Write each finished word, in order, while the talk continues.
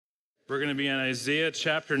We're going to be in Isaiah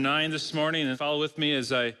chapter 9 this morning, and follow with me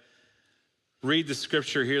as I read the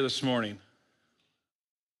scripture here this morning.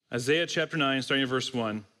 Isaiah chapter 9, starting at verse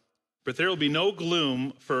 1. But there will be no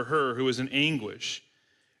gloom for her who is in anguish.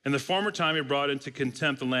 In the former time he brought into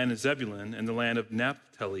contempt the land of Zebulun and the land of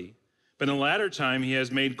Naphtali. But in the latter time he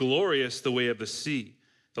has made glorious the way of the sea,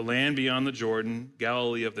 the land beyond the Jordan,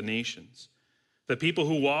 Galilee of the nations. The people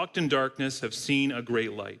who walked in darkness have seen a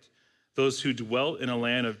great light. Those who dwelt in a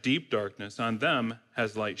land of deep darkness, on them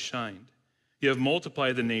has light shined. You have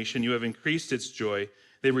multiplied the nation, you have increased its joy.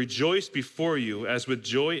 They rejoice before you as with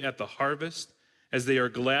joy at the harvest, as they are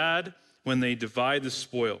glad when they divide the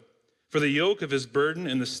spoil. For the yoke of his burden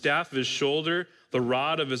and the staff of his shoulder, the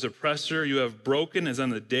rod of his oppressor, you have broken as on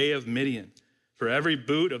the day of Midian. For every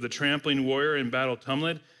boot of the trampling warrior in battle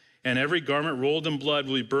tumbled, and every garment rolled in blood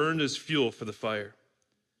will be burned as fuel for the fire.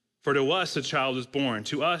 For to us a child is born,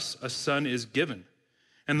 to us a son is given,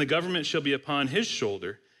 and the government shall be upon his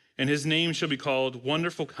shoulder, and his name shall be called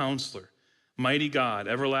Wonderful Counselor, Mighty God,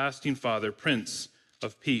 Everlasting Father, Prince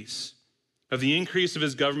of Peace. Of the increase of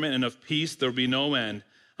his government and of peace there will be no end,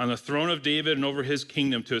 on the throne of David and over his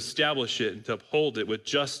kingdom, to establish it and to uphold it with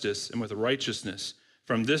justice and with righteousness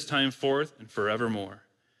from this time forth and forevermore.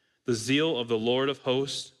 The zeal of the Lord of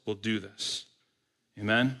hosts will do this.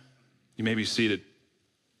 Amen. You may be seated.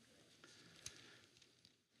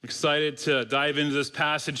 I'm excited to dive into this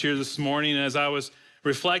passage here this morning. As I was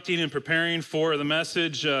reflecting and preparing for the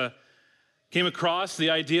message, came across the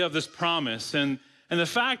idea of this promise and the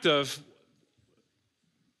fact of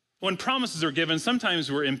when promises are given,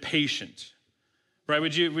 sometimes we're impatient, right?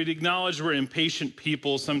 We'd acknowledge we're impatient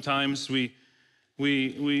people. Sometimes we're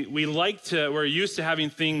used to having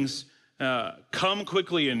things come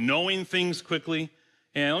quickly and knowing things quickly.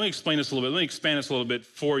 And let me explain this a little bit. Let me expand this a little bit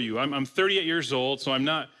for you. I'm 38 years old, so I'm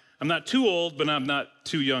not too old, but I'm not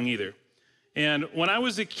too young either. And when I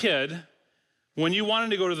was a kid, when you wanted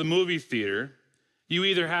to go to the movie theater, you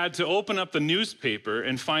either had to open up the newspaper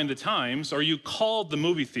and find the times, or you called the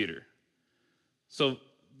movie theater. So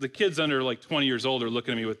the kids under like 20 years old are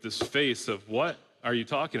looking at me with this face of, what are you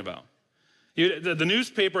talking about? The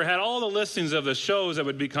newspaper had all the listings of the shows that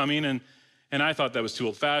would be coming, and I thought that was too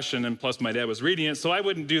old-fashioned, and plus my dad was reading it, so I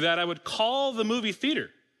wouldn't do that. I would call the movie theater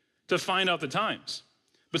to find out the times.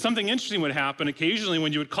 But something interesting would happen occasionally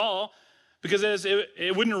when you would call, because as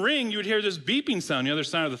it wouldn't ring, you would hear this beeping sound on the other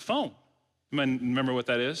side of the phone. You might remember what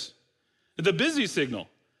that is? The busy signal.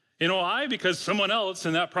 You know why? Because someone else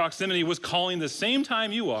in that proximity was calling the same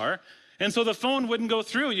time you are, and so the phone wouldn't go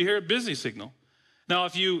through. You hear a busy signal. Now,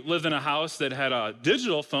 if you lived in a house that had a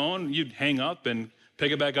digital phone, you'd hang up and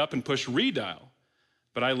pick it back up and push redial.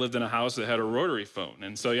 But I lived in a house that had a rotary phone,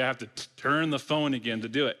 and so you have to turn the phone again to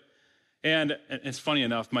do it. And it's funny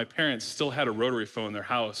enough, my parents still had a rotary phone in their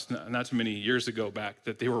house not too many years ago back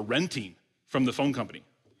that they were renting from the phone company.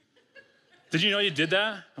 Did you know you did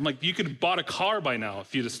that? I'm like, you could have bought a car by now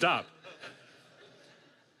if you'd have stopped.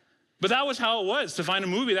 But that was how it was to find a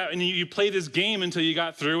movie. And you play this game until you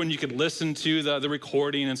got through and you could listen to the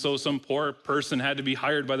recording. And so some poor person had to be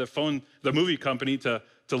hired by the movie company to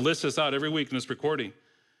list us out every week in this recording.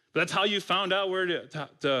 But that's how you found out where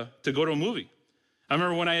to go to a movie. I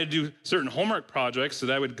remember when I had to do certain homework projects that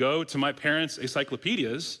I would go to my parents'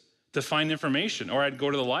 encyclopedias to find information, or I'd go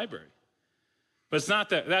to the library. But it's not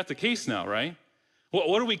that's the case now, right?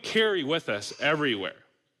 What do we carry with us everywhere?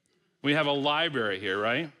 We have a library here,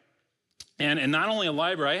 right? And not only a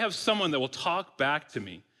library, I have someone that will talk back to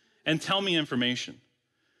me and tell me information.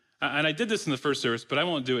 And I did this in the first service, but I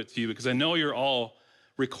won't do it to you because I know you're all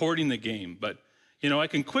recording the game. But, I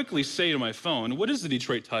can quickly say to my phone, what is the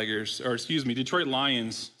Detroit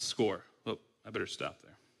Lions score? Oh, I better stop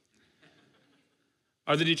there.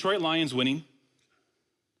 Are the Detroit Lions winning?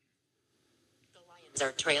 The Lions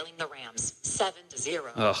are trailing the Rams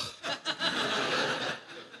 7-0. Ugh.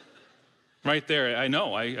 Right there, I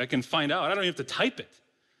know, I can find out. I don't even have to type it.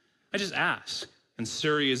 I just ask, and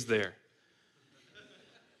Surrey is there.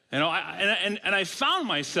 And I found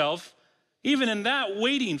myself, even in that,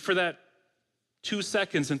 waiting for that 2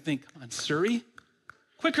 seconds and think, come on, Surrey,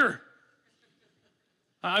 quicker.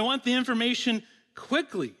 I want the information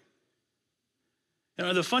quickly.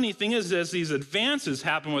 The funny thing is, as these advances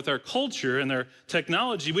happen with our culture and their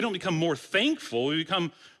technology, we don't become more thankful, we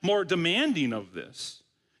become more demanding of this.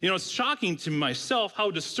 It's shocking to myself how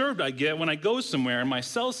disturbed I get when I go somewhere and my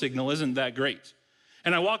cell signal isn't that great.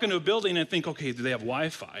 And I walk into a building and think, okay, do they have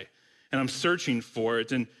Wi-Fi? And I'm searching for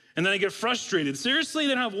it. And then I get frustrated. Seriously,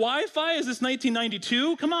 they don't have Wi-Fi? Is this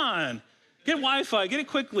 1992? Come on. Get Wi-Fi. Get it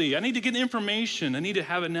quickly. I need to get information. I need to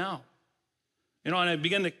have it now. And I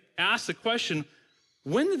begin to ask the question,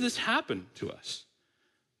 When did this happen to us?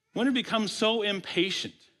 When did we become so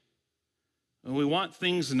impatient? We want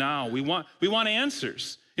things now. We want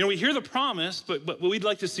answers. We hear the promise, but we'd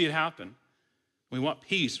like to see it happen. We want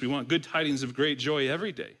peace. We want good tidings of great joy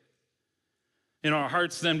every day. Our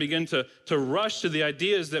hearts then begin to rush to the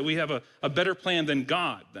ideas that we have a better plan than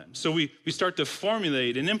God then. So we start to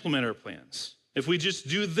formulate and implement our plans. If we just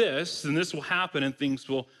do this, then this will happen and things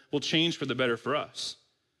will change for the better for us.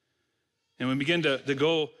 And we begin to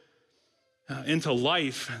go into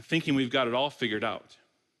life thinking we've got it all figured out.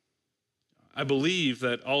 I believe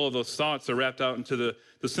that all of those thoughts are wrapped out into the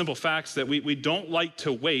simple facts that we don't like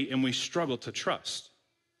to wait and we struggle to trust.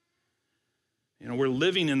 We're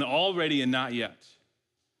living in the already and not yet.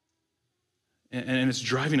 And it's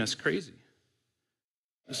driving us crazy.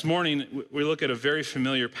 This morning, we look at a very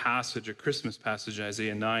familiar passage, a Christmas passage,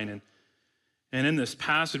 Isaiah 9. And in this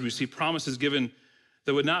passage, we see promises given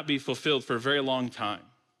that would not be fulfilled for a very long time.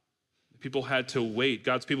 People had to wait.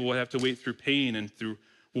 God's people would have to wait through pain and through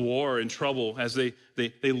war and trouble as they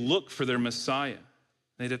look for their Messiah.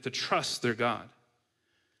 They'd have to trust their God.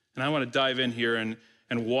 And I want to dive in here and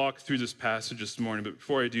walk through this passage this morning. But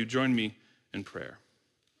before I do, join me in prayer.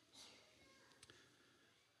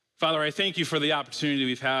 Father, I thank you for the opportunity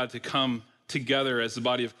we've had to come together as the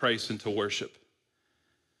body of Christ and to worship.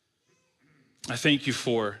 I thank you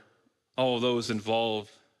for all of those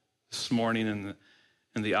involved this morning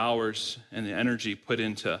and the hours and the energy put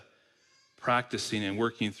into practicing and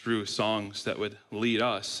working through songs that would lead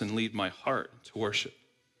us and lead my heart to worship.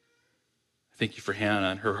 I thank you for Hannah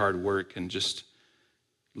and her hard work and just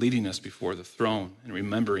leading us before the throne and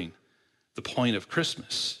remembering the point of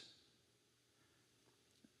Christmas.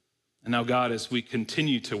 And now, God, as we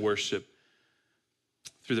continue to worship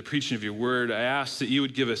through the preaching of your word, I ask that you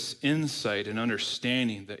would give us insight and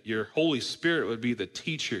understanding, that your Holy Spirit would be the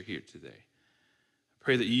teacher here today. I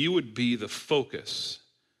pray that you would be the focus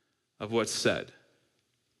of what's said.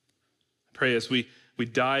 I pray as we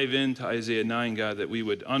dive into Isaiah 9, God, that we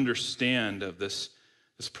would understand of this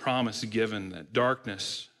promise given, that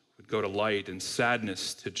darkness would go to light and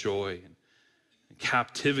sadness to joy and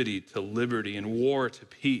captivity to liberty and war to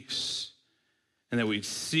peace. And that we'd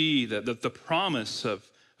see that the promise of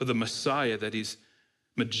the Messiah, that he's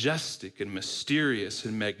majestic and mysterious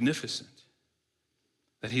and magnificent,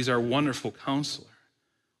 that he's our wonderful counselor,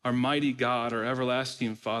 our mighty God, our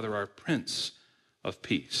everlasting Father, our Prince of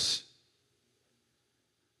Peace.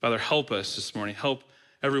 Father, help us this morning. Help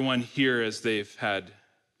everyone here as they've had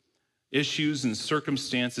issues and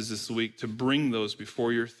circumstances this week to bring those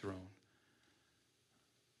before your throne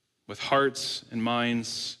with hearts and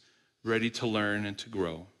minds ready to learn and to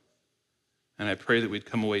grow. And I pray that we'd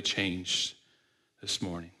come away changed this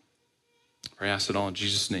morning. I ask it all in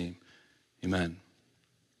Jesus' name. Amen.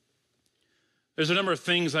 There's a number of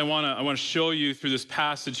things I want to show you through this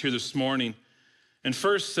passage here this morning. And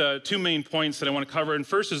first, two main points that I want to cover. And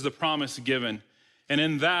first is the promise given. And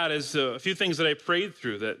in that is a few things that I prayed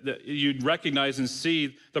through, that you'd recognize and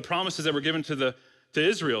see the promises that were given to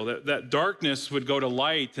Israel, that darkness would go to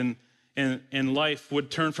light and life would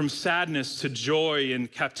turn from sadness to joy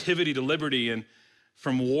and captivity to liberty and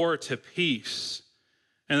from war to peace.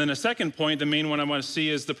 And then a second point, the main one I want to see,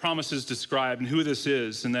 is the promises described and who this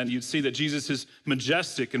is, and that you'd see that Jesus is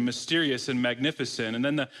majestic and mysterious and magnificent. And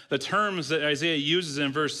then the terms that Isaiah uses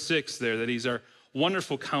in verse 6 there, that he's our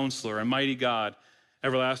wonderful counselor, a mighty God,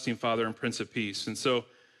 everlasting Father, and Prince of Peace. And so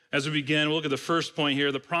as we begin, we'll look at the first point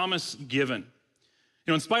here, the promise given.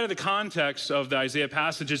 In spite of the context of the Isaiah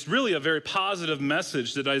passage, it's really a very positive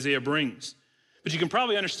message that Isaiah brings. But you can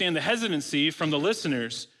probably understand the hesitancy from the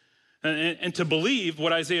listeners and to believe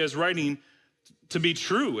what Isaiah is writing to be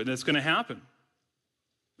true and it's going to happen.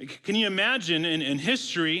 Can you imagine in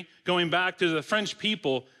history, going back to the French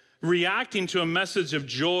people, reacting to a message of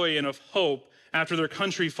joy and of hope after their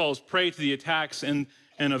country falls prey to the attacks and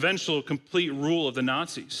eventual complete rule of the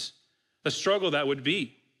Nazis? The struggle that would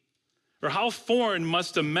be. Or how foreign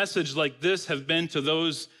must a message like this have been to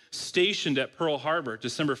those stationed at Pearl Harbor,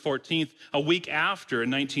 December 14th, a week after in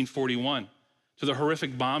 1941, to the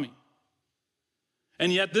horrific bombing?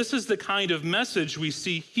 And yet this is the kind of message we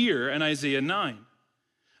see here in Isaiah 9.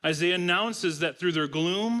 Isaiah announces that through their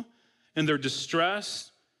gloom and their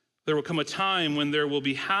distress, there will come a time when there will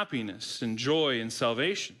be happiness and joy and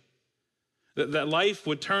salvation. That life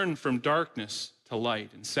would turn from darkness to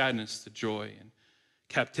light and sadness to joy and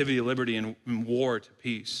captivity to liberty and war to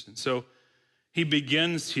peace. And so he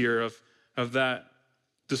begins here of that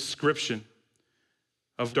description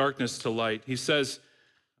of darkness to light. He says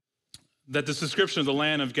that this description of the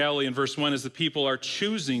land of Galilee in verse 1 is the people are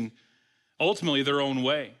choosing ultimately their own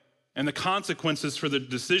way. and the consequences for their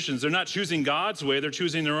decisions. They're not choosing God's way, they're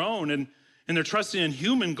choosing their own, and they're trusting in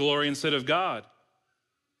human glory instead of God.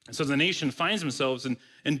 And so the nation finds themselves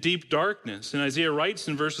in deep darkness. And Isaiah writes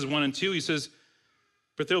in verses 1 and 2, he says,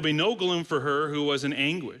 "But there will be no gloom for her who was in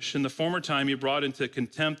anguish. In the former time he brought into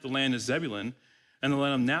contempt the land of Zebulun and the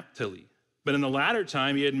land of Naphtali. But in the latter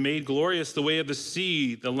time he had made glorious the way of the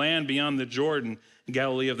sea, the land beyond the Jordan,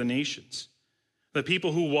 Galilee of the nations. The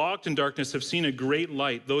people who walked in darkness have seen a great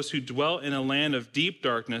light. Those who dwell in a land of deep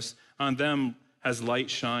darkness, on them has light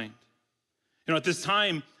shined." At this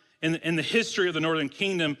time in the history of the northern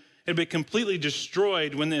kingdom, it had been completely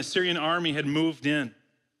destroyed when the Assyrian army had moved in.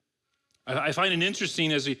 I find it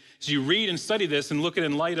interesting as you read and study this and look at it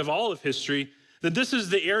in light of all of history, that this is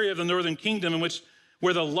the area of the northern kingdom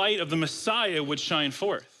where the light of the Messiah would shine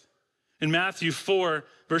forth. In Matthew 4,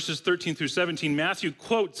 verses 13 through 17, Matthew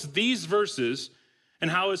quotes these verses and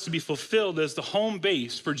how it's to be fulfilled as the home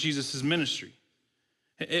base for Jesus' ministry.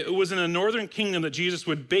 It was in the northern kingdom that Jesus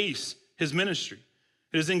would base his ministry.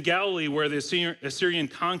 It is in Galilee where the Assyrian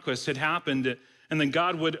conquest had happened, and then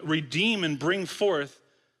God would redeem and bring forth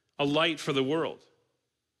a light for the world.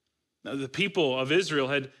 Now, the people of Israel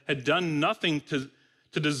had done nothing to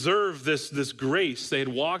deserve this grace. They had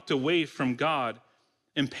walked away from God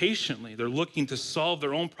impatiently. They're looking to solve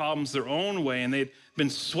their own problems their own way, and they'd been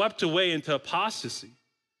swept away into apostasy.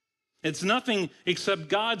 It's nothing except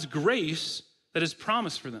God's grace that is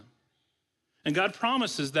promised for them. And God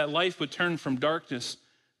promises that life would turn from darkness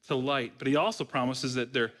to light, but he also promises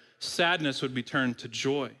that their sadness would be turned to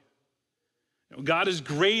joy. God is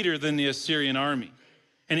greater than the Assyrian army.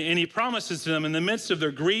 And he promises to them in the midst of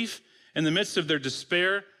their grief, in the midst of their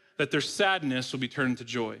despair, that their sadness will be turned to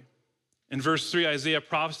joy. In verse 3, Isaiah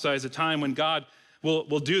prophesies a time when God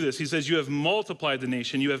will do this. He says, "You have multiplied the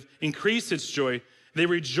nation. You have increased its joy. They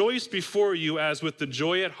rejoice before you as with the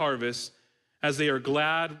joy at harvest, as they are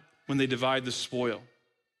glad when they divide the spoil."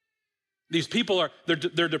 These people they're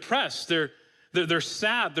depressed. They're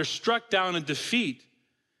sad. They're struck down in defeat.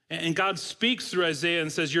 And God speaks through Isaiah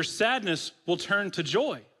and says, your sadness will turn to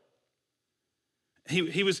joy.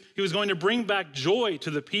 He was going to bring back joy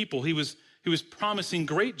to the people. He was promising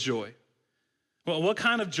great joy. Well, what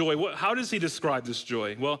kind of joy? How does he describe this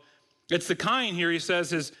joy? Well, it's the kind here, he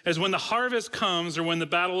says, as when the harvest comes or when the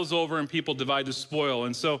battle is over and people divide the spoil.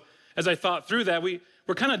 And so as I thought through that, we're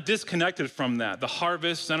kind of disconnected from that. The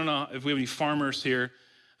harvest, I don't know if we have any farmers here,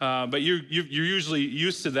 but you're usually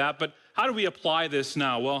used to that. But how do we apply this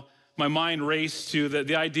now? Well, my mind raced to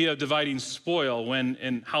the idea of dividing spoil when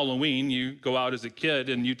in Halloween you go out as a kid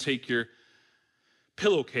and you take your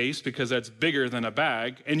pillowcase, because that's bigger than a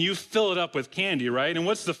bag, and you fill it up with candy, right? And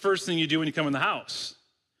what's the first thing you do when you come in the house?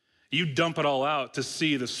 You dump it all out to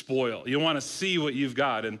see the spoil. You want to see what you've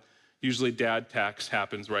got, and usually dad tax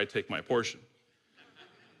happens where I take my portion.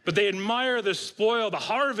 But they admire the spoil, the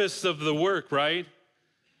harvest of the work, right?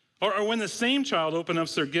 Or when the same child opens up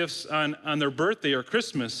their gifts on their birthday or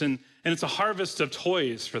Christmas, and it's a harvest of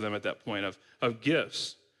toys for them at that point, of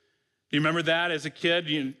gifts. You remember that as a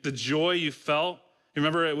kid, the joy you felt? You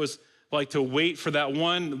remember it was like to wait for that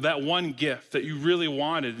one gift that you really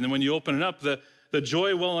wanted, and then when you open it up, the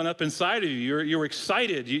joy welling up inside of you, you were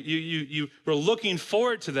excited, you were looking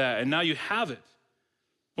forward to that, and now you have it.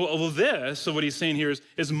 Well, so what he's saying here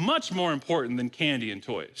is much more important than candy and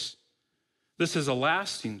toys. This is a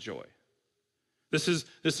lasting joy. This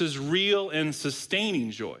is real and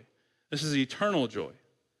sustaining joy. This is eternal joy.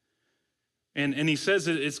 And he says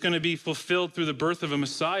that it's going to be fulfilled through the birth of a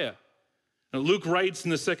Messiah. Now, Luke writes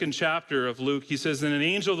in the 2nd chapter of Luke, he says, "And an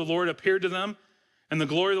angel of the Lord appeared to them, and the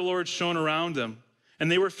glory of the Lord shone around them.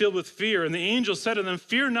 And they were filled with fear. And the angel said to them,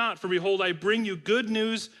 'Fear not, for behold, I bring you good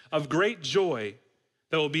news of great joy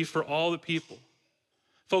that will be for all the people.'"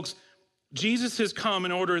 Folks, Jesus has come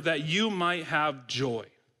in order that you might have joy,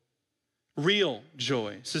 real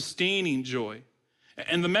joy, sustaining joy.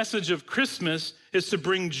 And the message of Christmas is to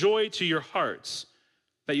bring joy to your hearts,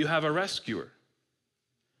 that you have a rescuer.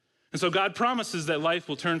 And so God promises that life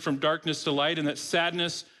will turn from darkness to light and that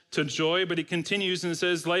sadness to joy, but he continues and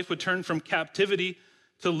says life would turn from captivity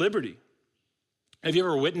to liberty. Have you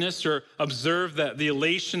ever witnessed or observed that the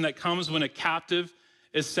elation that comes when a captive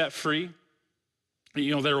is set free?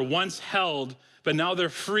 They were once held, but now they're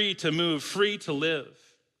free to move, free to live.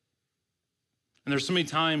 And there's so many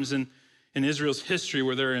times in Israel's history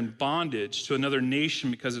where they're in bondage to another nation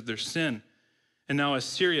because of their sin. And now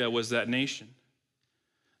Assyria was that nation.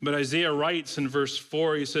 But Isaiah writes in verse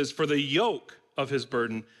 4, he says, "For the yoke of his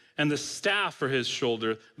burden and the staff for his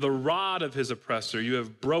shoulder, the rod of his oppressor, you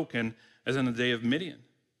have broken as in the day of Midian."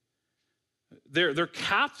 They're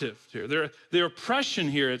captive here. Their oppression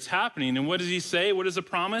here, it's happening. And what does he say? What is the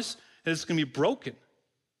promise? That it's going to be broken.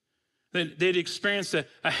 They'd experienced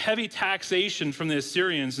a heavy taxation from the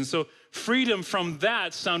Assyrians, and so freedom from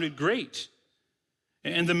that sounded great.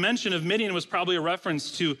 And the mention of Midian was probably a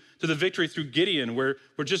reference to the victory through Gideon, where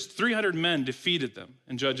just 300 men defeated them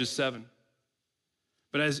in Judges 7.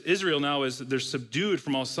 But as Israel now they're subdued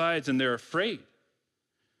from all sides and they're afraid.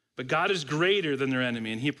 But God is greater than their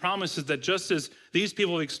enemy, and he promises that just as these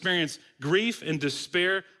people have experienced grief and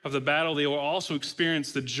despair of the battle, they will also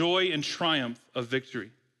experience the joy and triumph of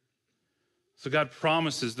victory. So God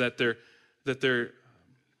promises that their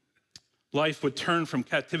life would turn from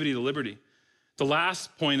captivity to liberty. The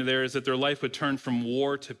last point there is that their life would turn from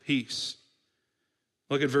war to peace.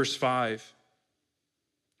 Look at verse 5.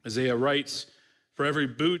 Isaiah writes, "For every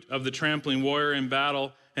boot of the trampling warrior in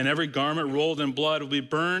battle and every garment rolled in blood will be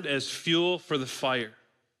burned as fuel for the fire."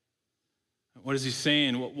 What is he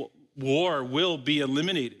saying? War will be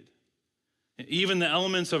eliminated. Even the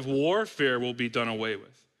elements of warfare will be done away with.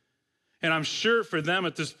 And I'm sure for them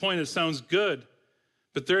at this point it sounds good,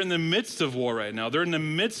 but they're in the midst of war right now. They're in the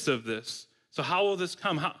midst of this. So how will this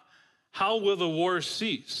come? How will the war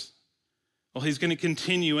cease? Well, he's going to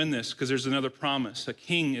continue in this because there's another promise. A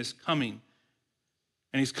king is coming,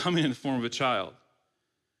 and he's coming in the form of a child.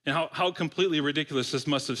 And how completely ridiculous this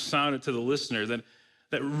must have sounded to the listener,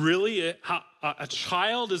 that really a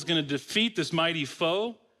child is going to defeat this mighty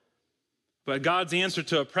foe. But God's answer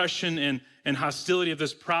to oppression and hostility of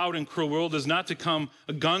this proud and cruel world is not to come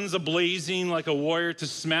guns a-blazing like a warrior to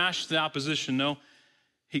smash the opposition. No,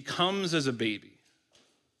 he comes as a baby.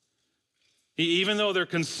 Even though they're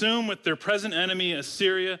consumed with their present enemy,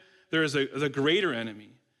 Assyria, there is a greater enemy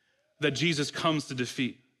that Jesus comes to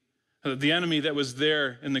defeat. The enemy that was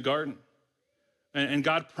there in the garden. And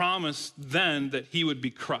God promised then that he would be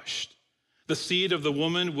crushed. The seed of the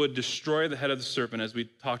woman would destroy the head of the serpent, as we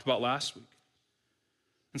talked about last week.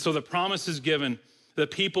 And so the promise is given that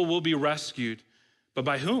people will be rescued, but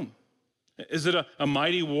by whom? Is it a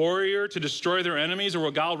mighty warrior to destroy their enemies, or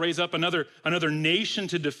will God raise up another nation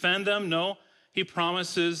to defend them? No, he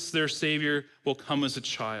promises their Savior will come as a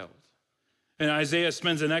child. And Isaiah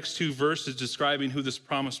spends the next 2 verses describing who this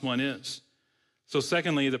promised one is. So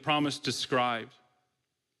secondly, the promise described.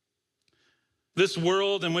 This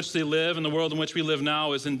world in which they live and the world in which we live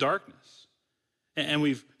now is in darkness. And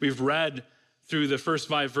we've read through the first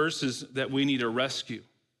 5 verses that we need a rescue.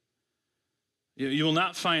 You will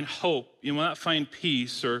not find hope, you will not find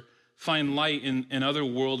peace or find light in other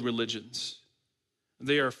world religions.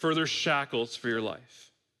 They are further shackles for your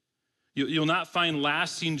life. You'll not find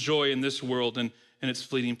lasting joy in this world and its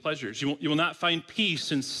fleeting pleasures. You will not find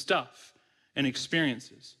peace in stuff and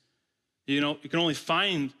experiences. You can only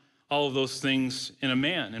find all of those things in a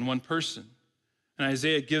man, in one person. And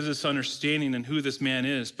Isaiah gives us understanding in who this man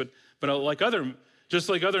is. But just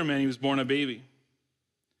like other men, he was born a baby.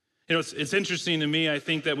 It's interesting to me, I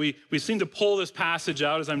think, that we seem to pull this passage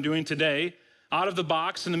out, as I'm doing today, out of the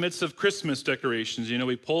box in the midst of Christmas decorations.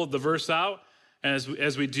 We pull the verse out,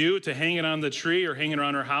 as we do, to hang it on the tree or hang it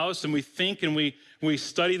around our house, and we think and we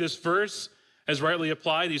study this verse as rightly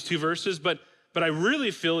applied, these 2 verses, but I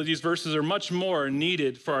really feel that these verses are much more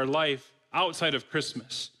needed for our life outside of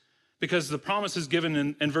Christmas, because the promises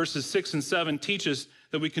given in verses 6 and 7 teach us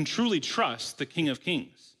that we can truly trust the King of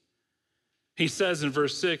Kings. He says in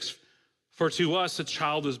verse 6, "For to us a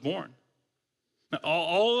child is born." Now,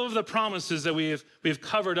 all of the promises that we've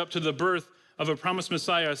covered up to the birth of a promised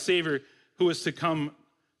Messiah, a Savior, who is to come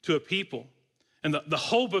to a people. And the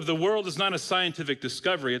hope of the world is not a scientific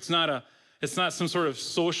discovery. It's not some sort of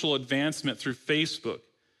social advancement through Facebook.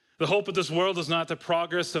 The hope of this world is not the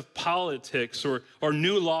progress of politics or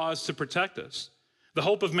new laws to protect us. The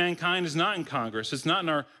hope of mankind is not in Congress. It's not in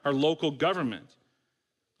our local government.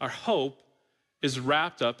 Our hope is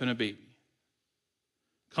wrapped up in a baby.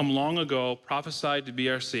 Come long ago, prophesied to be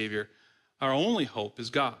our Savior. Our only hope is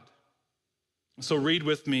God. So read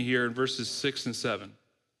with me here in verses 6 and 7.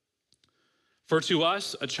 "For to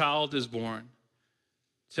us a child is born,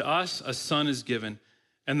 to us a son is given,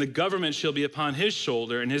 and the government shall be upon his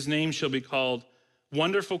shoulder, and his name shall be called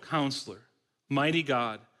Wonderful Counselor, Mighty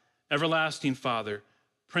God, Everlasting Father,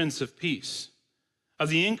 Prince of Peace. Of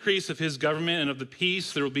the increase of his government and of the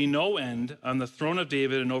peace there will be no end on the throne of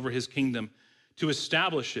David and over his kingdom, to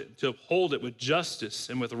establish it, to uphold it with justice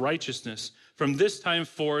and with righteousness from this time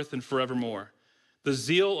forth and forevermore. The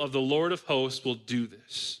zeal of the Lord of hosts will do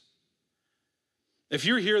this." If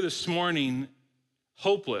you're here this morning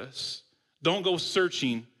hopeless, don't go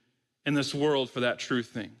searching in this world for that true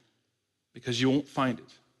thing, because you won't find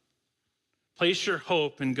it. Place your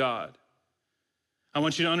hope in God. I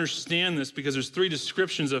want you to understand this because there's three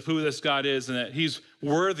descriptions of who this God is and that he's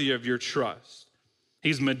worthy of your trust.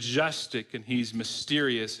 He's majestic and he's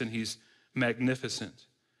mysterious and he's magnificent.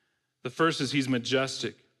 The first is he's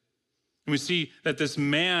majestic. And we see that this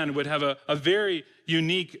man would have a very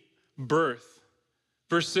unique birth.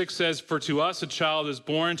 Verse 6 says, "For to us a child is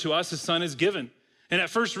born, to us a son is given." And at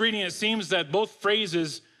first reading, it seems that both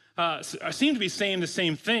phrases seem to be saying the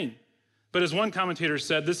same thing. But as one commentator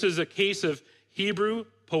said, this is a case of Hebrew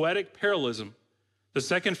poetic parallelism. The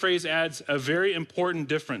second phrase adds a very important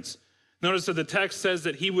difference. Notice that the text says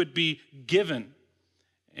that he would be given.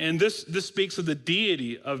 And this speaks of the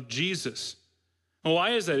deity of Jesus. Well,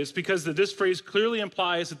 why is that? It's because this phrase clearly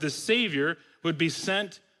implies that the Savior would be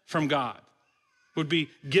sent from God, would be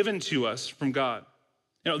given to us from God.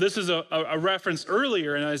 You know, this is a reference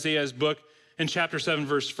earlier in Isaiah's book in chapter 7,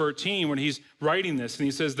 verse 14, when he's writing this. And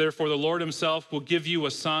he says, "Therefore the Lord himself will give you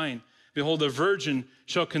a sign. Behold, the virgin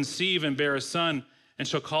shall conceive and bear a son, and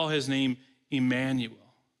shall call his name Emmanuel."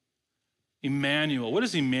 Emmanuel. What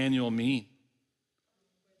does Emmanuel mean?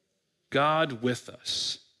 God with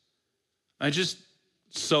us. I just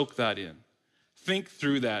soak that in. Think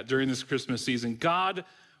through that during this Christmas season. God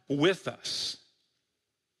with us.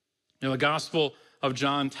 You know, the Gospel of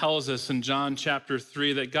John tells us in John chapter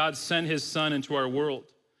 3 that God sent his son into our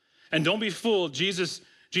world. And don't be fooled, Jesus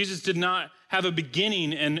did not have a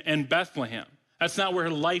beginning in Bethlehem. That's not where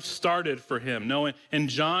life started for him. No, in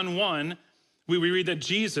John 1, we read that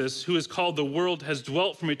Jesus, who is called the Word, has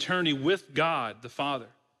dwelt from eternity with God the Father.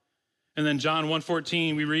 And then John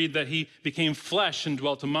 1:14, we read that he became flesh and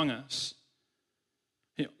dwelt among us.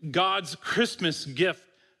 You know, God's Christmas gift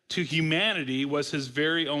to humanity was his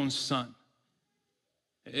very own son.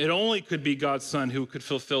 It only could be God's son who could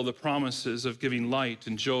fulfill the promises of giving light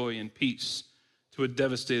and joy and peace to a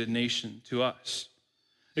devastated nation, to us.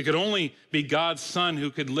 It could only be God's son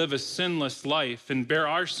who could live a sinless life and bear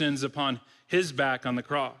our sins upon his back on the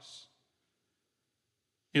cross.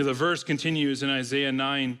 You know, the verse continues in Isaiah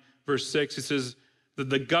 9, verse 6. It says that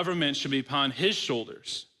the government should be upon his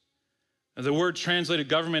shoulders. Now, the word translated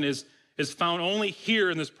government is found only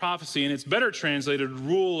here in this prophecy, and it's better translated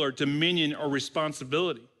rule or dominion or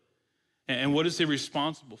responsibility. And what is he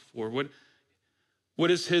responsible for?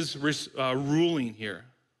 What is his ruling here?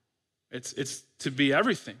 It's to be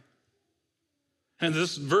everything. And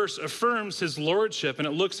this verse affirms his lordship, and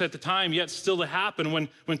it looks at the time yet still to happen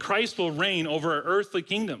when Christ will reign over an earthly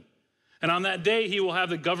kingdom. And on that day, he will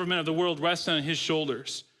have the government of the world rest on his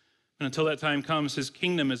shoulders. And until that time comes, his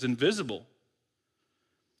kingdom is invisible.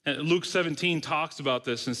 And Luke 17 talks about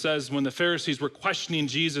this and says when the Pharisees were questioning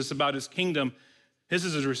Jesus about his kingdom, this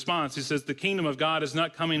is his response. He says, "The kingdom of God is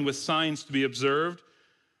not coming with signs to be observed,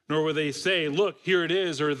 nor will they say, 'Look, here it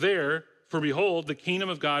is,' or 'there,' for behold, the kingdom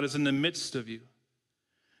of God is in the midst of you."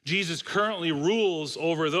 Jesus currently rules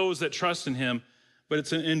over those that trust in him, but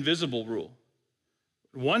it's an invisible rule.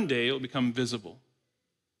 One day it will become visible.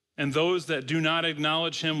 And those that do not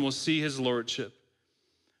acknowledge him will see his lordship.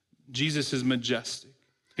 Jesus is majestic.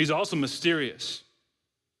 He's also mysterious.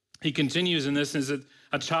 He continues in this, is that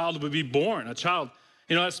a child would be born, a child.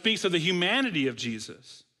 You know, that speaks of the humanity of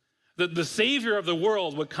Jesus. That the Savior of the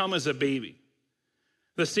world would come as a baby.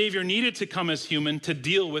 The Savior needed to come as human to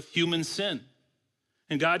deal with human sin.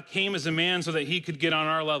 And God came as a man so that he could get on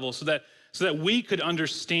our level, so that we could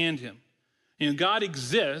understand him. You know, God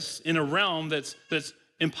exists in a realm that's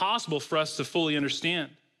impossible for us to fully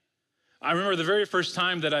understand. I remember the very first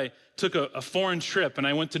time that I took a foreign trip, and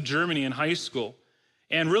I went to Germany in high school,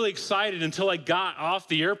 and really excited until I got off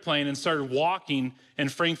the airplane and started walking in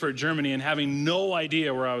Frankfurt, Germany, and having no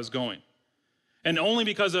idea where I was going. And only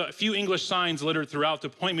because a few English signs littered throughout to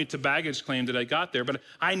point me to baggage claim did I got there, but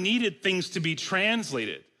I needed things to be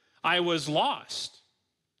translated. I was lost.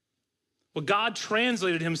 Well, God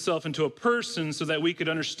translated himself into a person so that we could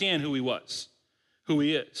understand who he was, who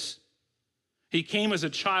he is. He came as a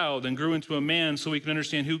child and grew into a man so we can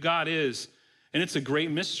understand who God is, and it's a great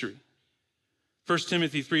mystery. 1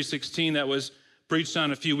 Timothy 3:16 that was preached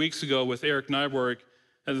on a few weeks ago with Eric Nyborg,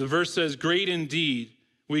 the verse says, "Great indeed,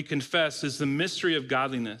 we confess, is the mystery of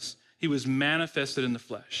godliness. He was manifested in the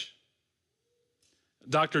flesh."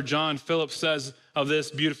 Dr. John Phillips says of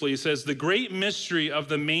this beautifully, he says, "The great mystery of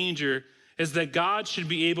the manger is that God should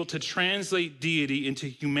be able to translate deity into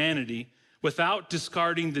humanity without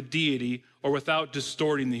discarding the deity or without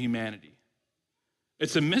distorting the humanity."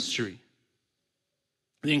 It's a mystery.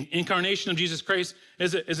 The incarnation of Jesus Christ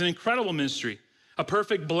is an incredible mystery, a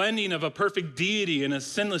perfect blending of a perfect deity and a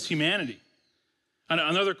sinless humanity.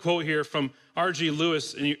 Another quote here from R.G.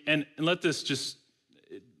 Lewis, and let this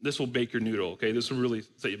will bake your noodle, okay? This will really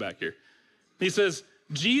set you back here. He says,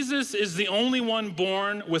 Jesus is the only one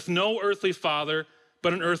born with no earthly father,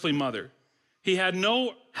 but an earthly mother. He had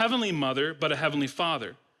no heavenly mother, but a heavenly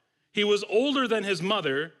father. He was older than his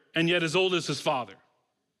mother, and yet as old as his father.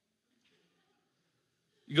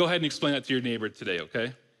 You go ahead and explain that to your neighbor today,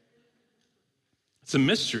 okay? It's a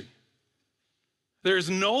mystery. There is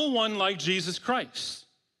no one like Jesus Christ.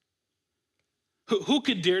 Who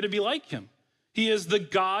could dare to be like him? He is the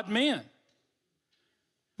God-man.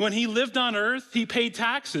 When he lived on earth, he paid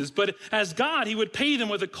taxes, but as God, he would pay them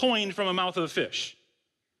with a coin from the mouth of a fish.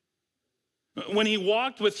 When he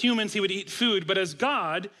walked with humans, he would eat food, but as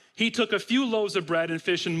God, he took a few loaves of bread and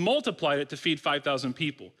fish and multiplied it to feed 5,000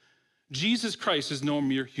 people. Jesus Christ is no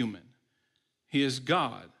mere human. He is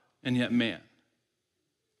God and yet man.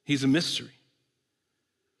 He's a mystery.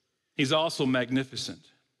 He's also magnificent.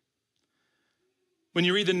 When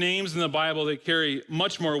you read the names in the Bible, they carry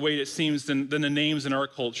much more weight, it seems, than the names in our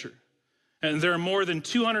culture. And there are more than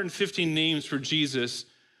 250 names for Jesus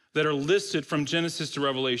that are listed from Genesis to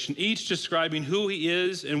Revelation, each describing who he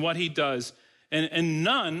is and what he does. And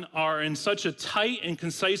none are in such a tight and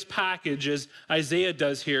concise package as Isaiah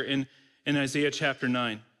does here in Isaiah chapter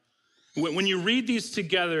 9. When you read these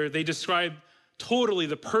together, they describe totally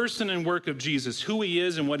the person and work of Jesus, who he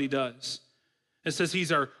is and what he does. It says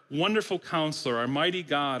he's our wonderful counselor, our mighty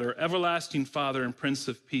God, our everlasting Father and Prince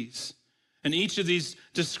of Peace. And each of these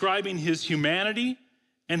describing his humanity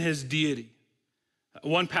and his deity.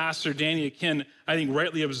 One pastor, Danny Akin, I think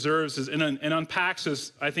rightly observes and unpacks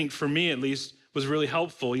this, I think for me at least, was really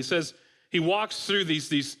helpful. He says, he walks through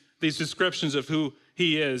these descriptions of who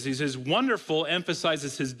he is. He says, wonderful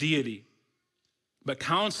emphasizes his deity, but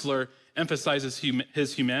counselor emphasizes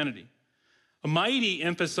his humanity. Mighty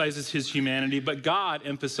emphasizes his humanity, but God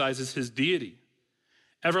emphasizes his deity.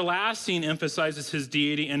 Everlasting emphasizes his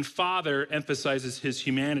deity, and Father emphasizes his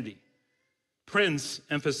humanity. Prince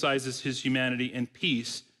emphasizes his humanity, and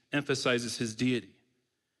Peace emphasizes his deity.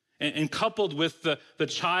 And coupled with the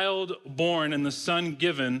child born and the son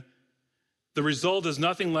given, the result is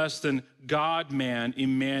nothing less than God-man,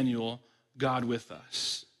 Emmanuel, God with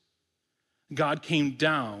us. God came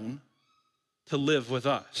down to live with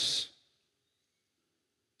us.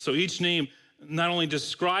 So each name not only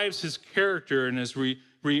describes his character and his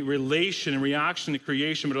relation and reaction to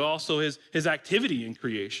creation, but also his activity in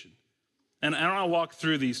creation. And I want to walk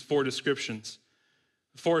through these four descriptions.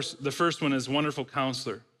 The first one is wonderful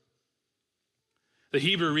counselor. The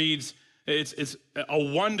Hebrew reads, it's a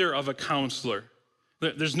wonder of a counselor.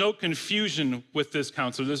 There's no confusion with this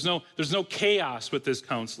counselor. There's no chaos with this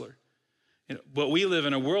counselor. But we live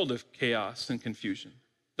in a world of chaos and confusion,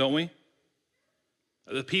 don't we?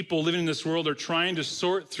 The people living in this world are trying to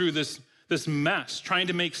sort through this mess, trying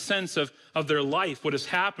to make sense of their life, what is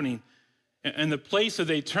happening. And the place that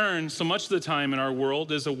they turn so much of the time in our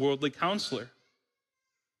world is a worldly counselor.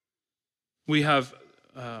 We have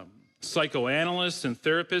psychoanalysts and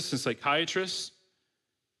therapists and psychiatrists.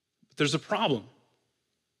 But there's a problem.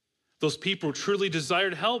 Those people truly desire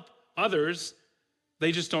to help others.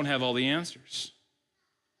 They just don't have all the answers.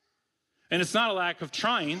 And it's not a lack of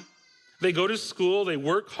trying. They go to school, they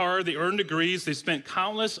work hard, they earn degrees, they spent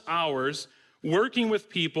countless hours working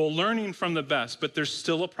with people, learning from the best, but there's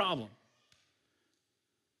still a problem.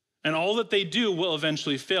 And all that they do will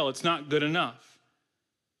eventually fail. It's not good enough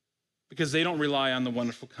because they don't rely on the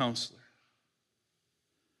wonderful counselor.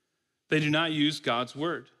 They do not use God's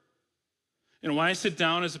word. And when I sit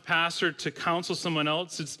down as a pastor to counsel someone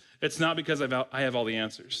else, it's not because I have all the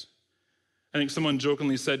answers. I think someone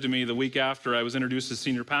jokingly said to me the week after I was introduced as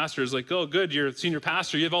senior pastor, is like, oh, good, you're a senior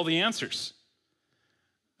pastor, you have all the answers.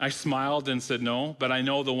 I smiled and said, no, but I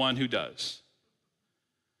know the one who does.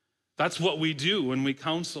 That's what we do when we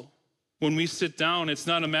counsel. When we sit down, it's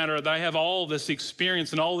not a matter of I have all this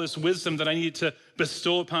experience and all this wisdom that I need to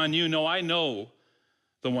bestow upon you. No, I know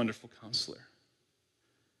the wonderful counselor.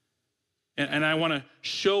 And I want to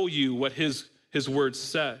show you what his word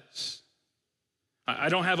says. I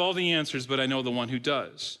don't have all the answers, but I know the one who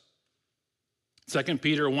does. 2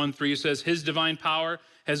 Peter 1:3 says, his divine power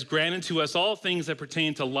has granted to us all things that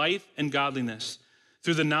pertain to life and godliness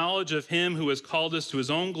through the knowledge of him who has called us to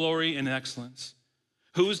his own glory and excellence.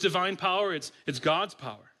 Whose divine power? It's God's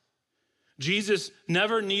power. Jesus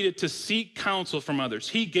never needed to seek counsel from others.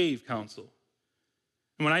 He gave counsel.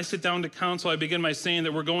 And when I sit down to counsel, I begin by saying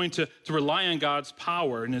that we're going to rely on God's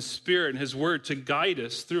power and his spirit and his word to guide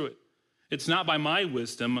us through it. It's not by my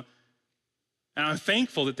wisdom, and I'm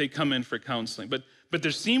thankful that they come in for counseling. But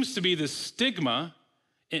there seems to be this stigma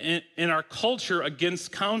in our culture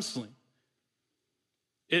against counseling.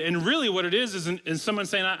 And really what it is someone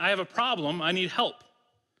saying, I have a problem, I need help.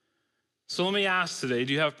 So let me ask today,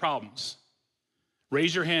 do you have problems?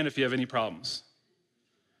 Raise your hand if you have any problems.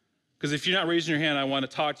 Because if you're not raising your hand, I want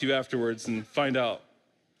to talk to you afterwards and find out.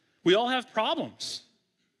 We all have problems.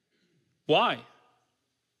 Why?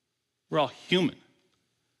 We're all human.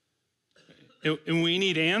 And we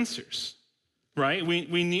need answers, right?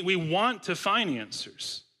 We want to find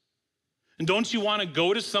answers. And don't you want to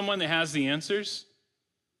go to someone that has the answers?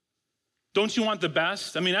 Don't you want the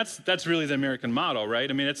best? I mean, that's really the American motto, right?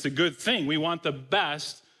 I mean, it's a good thing. We want the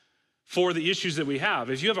best for the issues that we have.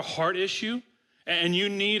 If you have a heart issue and you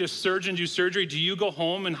need a surgeon to do surgery, do you go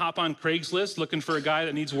home and hop on Craigslist looking for a guy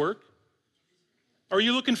that needs work? Or are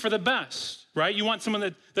you looking for the best, right? You want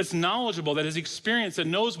someone that's knowledgeable, that has experience, that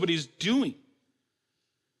knows what he's doing.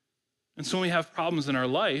 And so when we have problems in our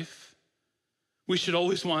life, we should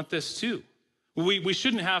always want this too. We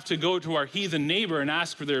shouldn't have to go to our heathen neighbor and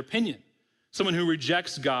ask for their opinion, someone who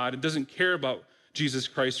rejects God and doesn't care about Jesus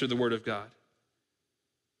Christ or the Word of God.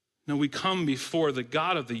 No, we come before the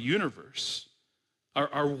God of the universe,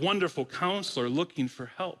 our wonderful counselor, looking for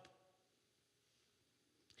help.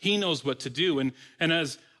 He knows what to do. And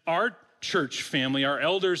as our church family, our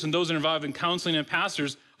elders and those that are involved in counseling and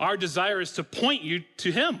pastors, our desire is to point you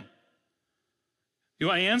to him. You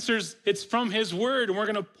want answers? It's from his word, and we're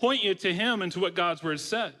going to point you to him and to what God's word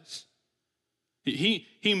says.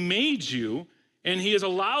 He made you, and he has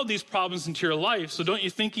allowed these problems into your life, so don't you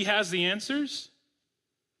think he has the answers?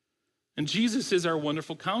 And Jesus is our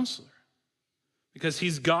wonderful counselor because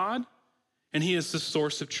he's God, and he is the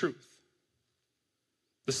source of truth.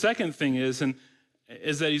 The second thing is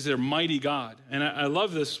that he's their mighty God. And I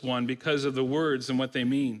love this one because of the words and what they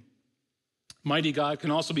mean. Mighty God can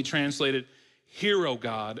also be translated hero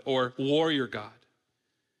God or warrior God.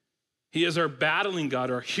 He is our battling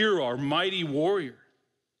God, our hero, our mighty warrior.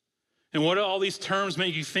 And what do all these terms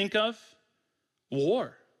make you think of?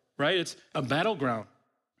 War, right? It's a battleground.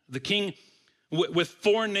 The king with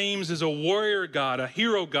four names is a warrior God, a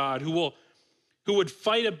hero God who would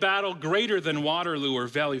fight a battle greater than Waterloo or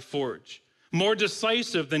Valley Forge, more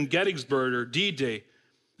decisive than Gettysburg or D-Day.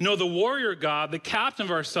 No, the warrior God, the captain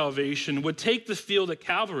of our salvation, would take the field of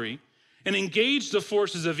cavalry and engage the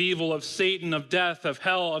forces of evil, of Satan, of death, of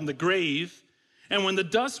hell, and the grave. And when the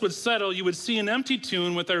dust would settle, you would see an empty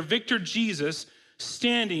tomb with our victor Jesus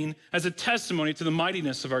standing as a testimony to the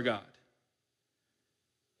mightiness of our God.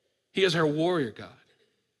 He is our warrior God.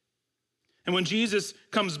 And when Jesus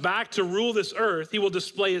comes back to rule this earth, he will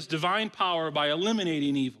display his divine power by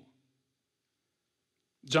eliminating evil.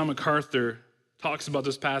 John MacArthur talks about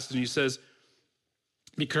this passage, and he says,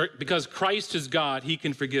 because Christ is God, he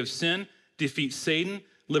can forgive sin, defeat Satan,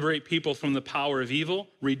 liberate people from the power of evil,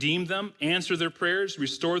 redeem them, answer their prayers,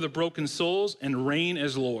 restore the broken souls, and reign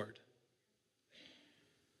as Lord.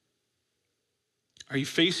 Are you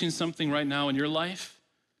facing something right now in your life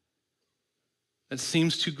that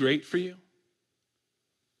seems too great for you?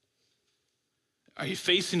 Are you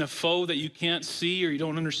facing a foe that you can't see or you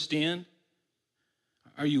don't understand?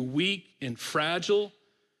 Are you weak and fragile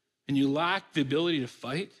and you lack the ability to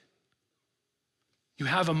fight? You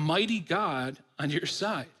have a mighty God on your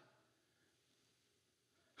side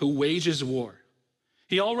who wages war.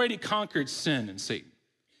 He already conquered sin and Satan,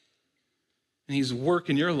 and he's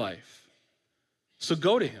working your life. So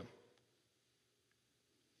go to him.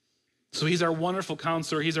 So he's our wonderful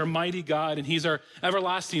counselor, he's our mighty God, and he's our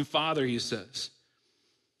everlasting Father, he says.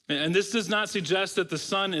 And this does not suggest that the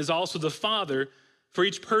Son is also the Father, for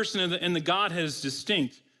each person in the Godhead is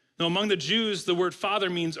distinct. Now, among the Jews, the word Father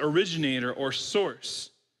means originator or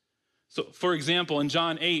source. So, for example, in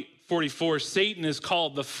John 8:44, Satan is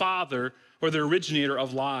called the father or the originator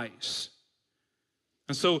of lies.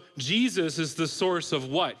 And so Jesus is the source of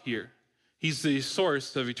what here? He's the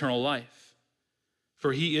source of eternal life,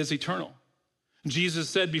 for he is eternal. Jesus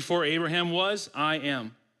said, before Abraham was, I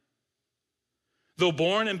am. Though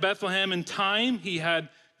born in Bethlehem in time, he had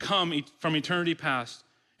come from eternity past,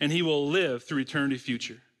 and he will live through eternity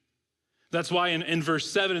future. That's why in verse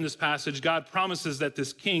 7 in this passage, God promises that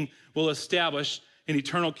this king will establish an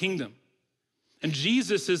eternal kingdom. And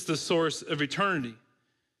Jesus is the source of eternity.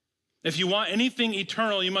 If you want anything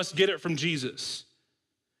eternal, you must get it from Jesus.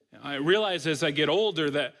 I realize as I get older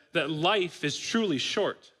that life is truly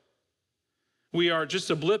short. We are just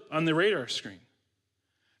a blip on the radar screen.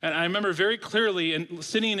 And I remember very clearly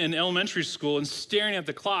sitting in elementary school and staring at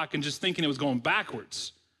the clock and just thinking it was going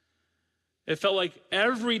backwards. It felt like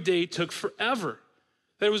every day took forever,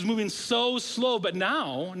 that it was moving so slow, but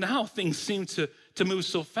now things seem to move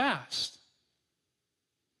so fast.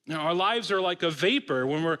 Now, our lives are like a vapor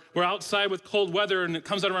when we're outside with cold weather and it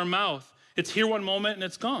comes out of our mouth. It's here one moment and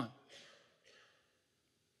it's gone.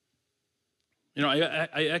 You know,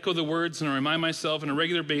 I echo the words and I remind myself on a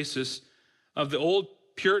regular basis of the old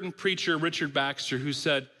Puritan preacher Richard Baxter, who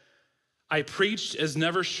said, "I preached as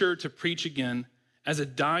never sure to preach again, as a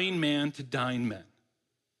dying man to dying men."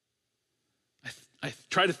 I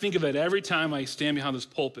try to think of it every time I stand behind this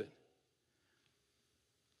pulpit.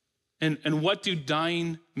 And what do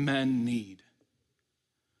dying men need?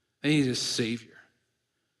 They need a Savior.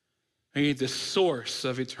 They need the source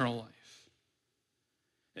of eternal life.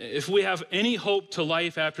 If we have any hope to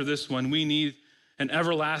life after this one, we need an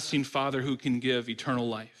everlasting Father who can give eternal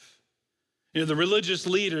life. You know, the religious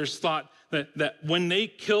leaders thought that when they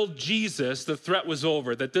killed Jesus, the threat was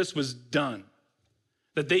over, that this was done,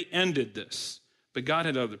 that they ended this. But God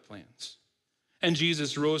had other plans. And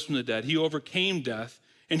Jesus rose from the dead. He overcame death,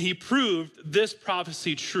 and he proved this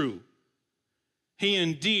prophecy true. He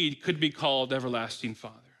indeed could be called everlasting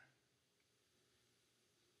Father.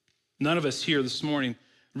 None of us here this morning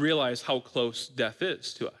realize how close death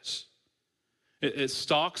is to us. It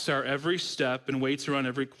stalks our every step and waits around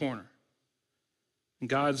every corner. And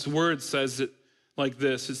God's word says it like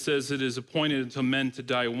this. It says it is appointed unto men to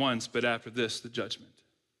die once, but after this, the judgment.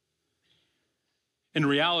 In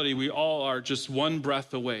reality, we all are just one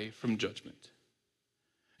breath away from judgment.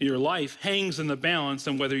 Your life hangs in the balance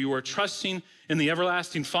on whether you are trusting in the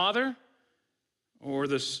everlasting Father or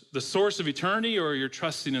the source of eternity, or you're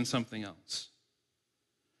trusting in something else.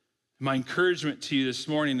 My encouragement to you this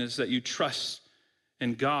morning is that you trust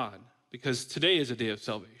in God, because today is a day of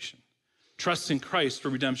salvation. Trust in Christ for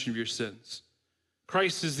redemption of your sins.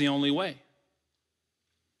 Christ is the only way.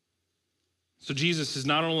 So Jesus is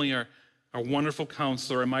not only our wonderful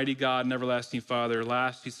counselor, our mighty God and everlasting Father.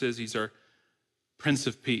 Last, he says he's our Prince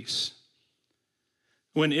of Peace.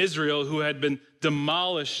 When Israel, who had been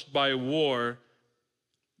demolished by war,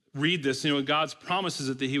 read this, you know, God's promises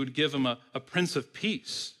that he would give them a Prince of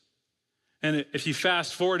Peace. And if you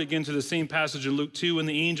fast forward again to the same passage in Luke 2, when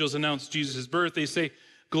the angels announce Jesus' birth, they say,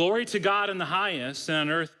 "Glory to God in the highest, and on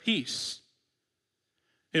earth peace."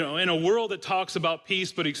 You know, in a world that talks about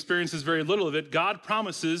peace but experiences very little of it, God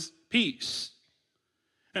promises peace.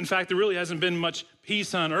 In fact, there really hasn't been much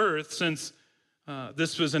peace on earth since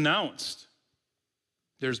this was announced.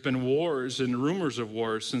 There's been wars and rumors of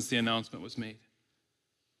wars since the announcement was made.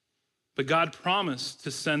 But God promised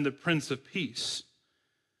to send the Prince of Peace.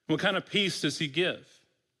 What kind of peace does he give?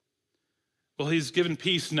 Well, he's given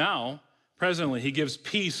peace now. Presently, he gives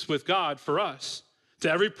peace with God for us.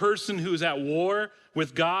 To every person who's at war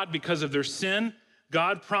with God because of their sin,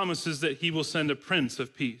 God promises that he will send a Prince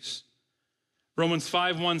of Peace. Romans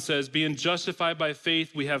 5:1 says, "Being justified by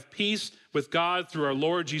faith, we have peace with God through our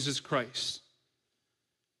Lord Jesus Christ."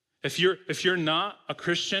 If you're not a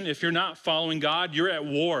Christian, if you're not following God, you're at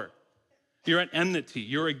war. You're at enmity.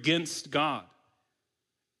 You're against God.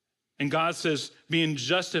 And God says, being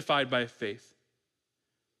justified by faith.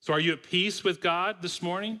 So are you at peace with God this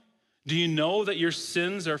morning? Do you know that your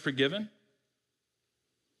sins are forgiven?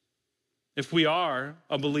 If we are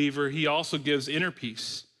a believer, he also gives inner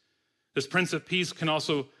peace. This Prince of Peace can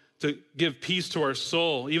also to give peace to our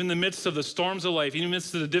soul. Even in the midst of the storms of life, even in the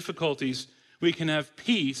midst of the difficulties, we can have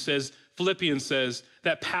peace, as Philippians says,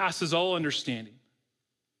 that passes all understanding.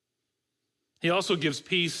 He also gives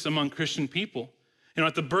peace among Christian people. You know,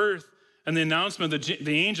 at the birth and the announcement of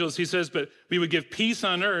the angels, he says, but we would give peace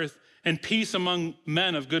on earth and peace among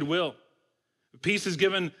men of goodwill. Peace is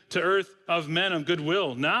given to earth of men of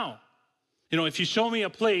goodwill now. You know, if you show me a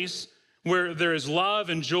place where there is love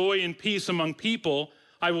and joy and peace among people,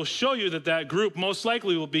 I will show you that that group most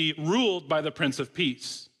likely will be ruled by the Prince of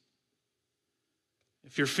Peace.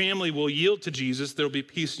 If your family will yield to Jesus, there will be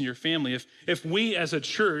peace in your family. If we as a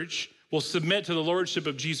church will submit to the lordship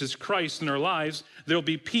of Jesus Christ in our lives, there will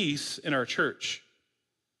be peace in our church.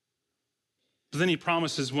 But then he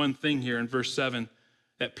promises one thing here in verse 7,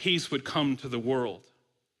 that peace would come to the world.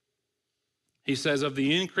 He says, of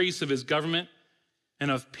the increase of his government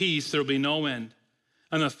and of peace there will be no end,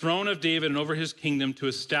 on the throne of David and over his kingdom, to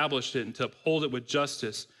establish it and to uphold it with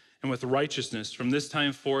justice and with righteousness from this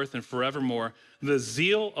time forth and forevermore. The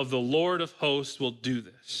zeal of the Lord of hosts will do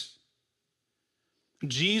this.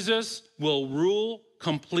 Jesus will rule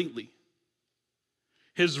completely.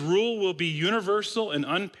 His rule will be universal and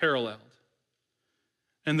unparalleled.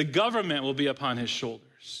 And the government will be upon his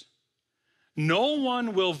shoulders. No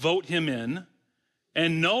one will vote him in,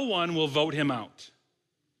 and no one will vote him out.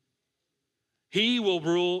 He will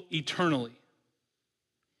rule eternally.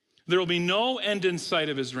 There will be no end in sight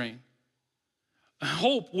of his reign.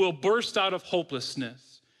 Hope will burst out of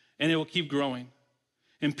hopelessness, and it will keep growing.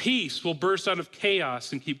 And peace will burst out of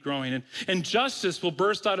chaos and keep growing. And justice will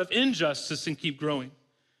burst out of injustice and keep growing.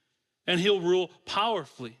 and he'll rule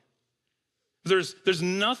powerfully. There's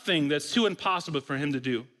nothing that's too impossible for him to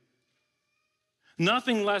do.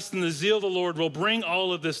 Nothing less than the zeal of the Lord will bring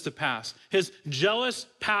all of this to pass. His jealous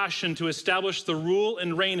passion to establish the rule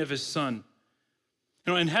and reign of his Son.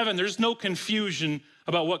 In heaven, there's no confusion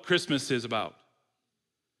about what Christmas is about.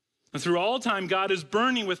 And through all time, God is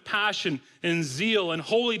burning with passion and zeal and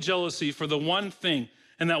holy jealousy for the one thing.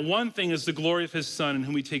 And that one thing is the glory of his Son in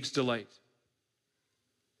whom he takes delight.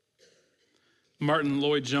 Martin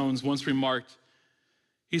Lloyd-Jones once remarked,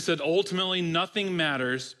 he said, ultimately, nothing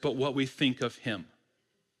matters but what we think of him.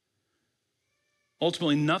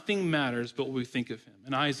 Ultimately, nothing matters but what we think of him.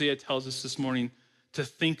 And Isaiah tells us this morning to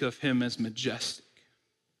think of him as majestic.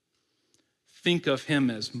 Think of him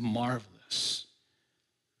as marvelous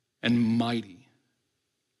and mighty.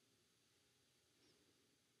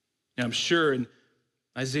 And I'm sure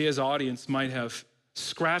Isaiah's audience might have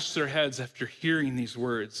scratched their heads after hearing these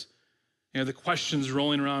words. The questions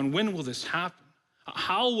rolling around, when will this happen?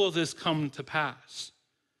 How will this come to pass?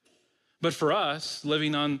 But for us,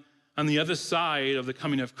 living on the other side of the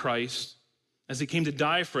coming of Christ, as he came to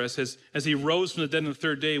die for us, as he rose from the dead on the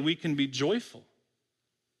third day, we can be joyful.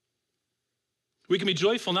 We can be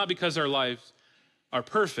joyful not because our lives are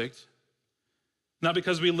perfect, not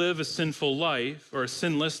because we live a sinful life, or a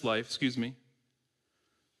sinless life,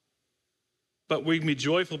 but we can be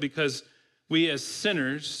joyful because we as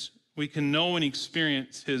sinners, we can know and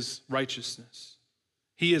experience his righteousness.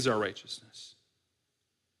 He is our righteousness.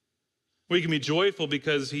 We can be joyful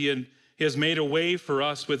because he has made a way for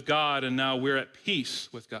us with God, and now we're at peace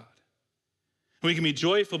with God. We can be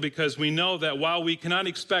joyful because we know that while we cannot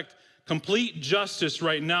expect complete justice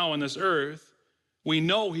right now on this earth, we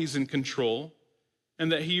know he's in control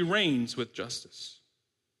and that he reigns with justice.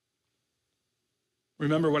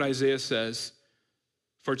 Remember what Isaiah says,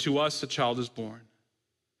 for to us a child is born.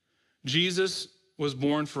 Jesus was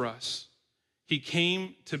born for us. He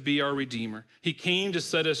came to be our Redeemer. He came to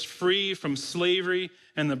set us free from slavery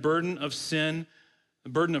and the burden of sin, the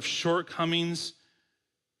burden of shortcomings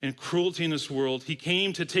and cruelty in this world. He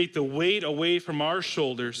came to take the weight away from our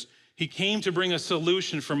shoulders. He came to bring a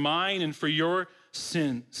solution for mine and for your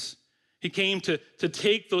sins. He came to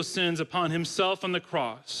take those sins upon himself on the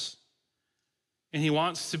cross. And he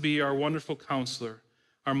wants to be our wonderful counselor,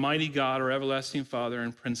 our mighty God, our everlasting Father,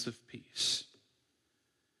 and Prince of Peace.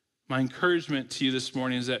 My encouragement to you this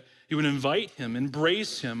morning is that you would invite him,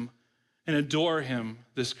 embrace him, and adore him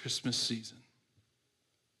this Christmas season.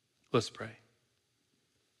 Let's pray.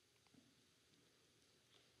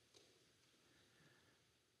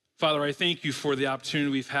 Father, I thank you for the opportunity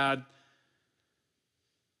we've had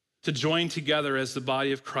to join together as the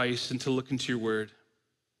body of Christ and to look into your word.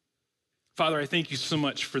 Father, I thank you so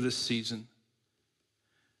much for this season.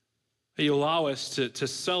 That you allow us to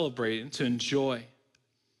celebrate and to enjoy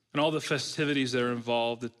and all the festivities that are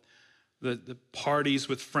involved, the parties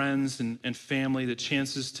with friends and family, the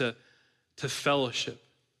chances to fellowship.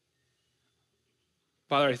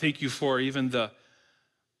 Father, I thank you for even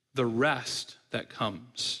the rest that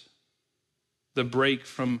comes, the break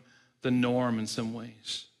from the norm in some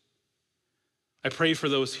ways. I pray for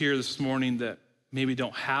those here this morning that maybe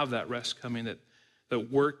don't have that rest coming,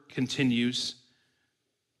 that work continues,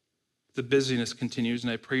 the busyness continues,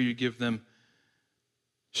 and I pray you give them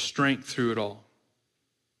strength through it all.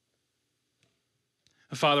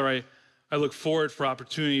 And Father, I look forward for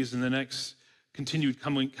opportunities in the next continued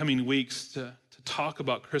coming weeks to talk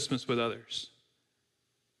about Christmas with others.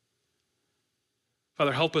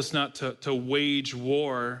 Father, help us not to wage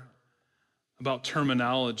war about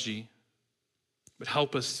terminology, but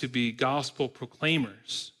help us to be gospel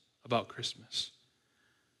proclaimers about Christmas.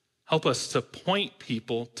 Help us to point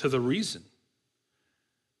people to the reason.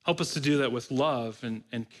 Help us to do that with love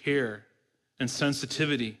and care and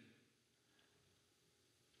sensitivity.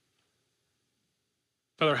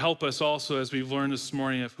 Father, help us also, as we've learned this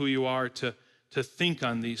morning of who you are, to think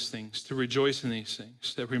on these things, to rejoice in these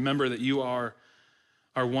things, that remember that you are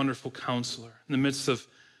our wonderful counselor. In the midst of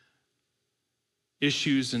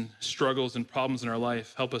issues and struggles and problems in our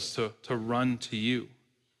life, help us to run to you,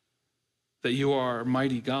 that you are our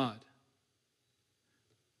mighty God,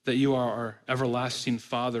 that you are our everlasting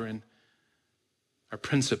Father and our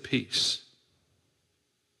Prince of Peace.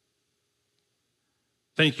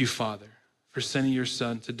 Thank you, Father, for sending your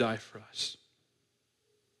Son to die for us.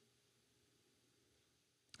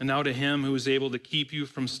 And now to him who is able to keep you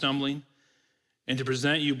from stumbling and to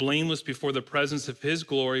present you blameless before the presence of his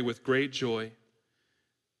glory with great joy,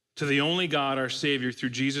 to the only God, our Savior, through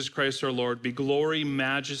Jesus Christ our Lord, be glory,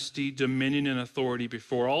 majesty, dominion, and authority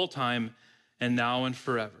before all time and now and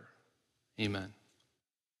forever. Amen.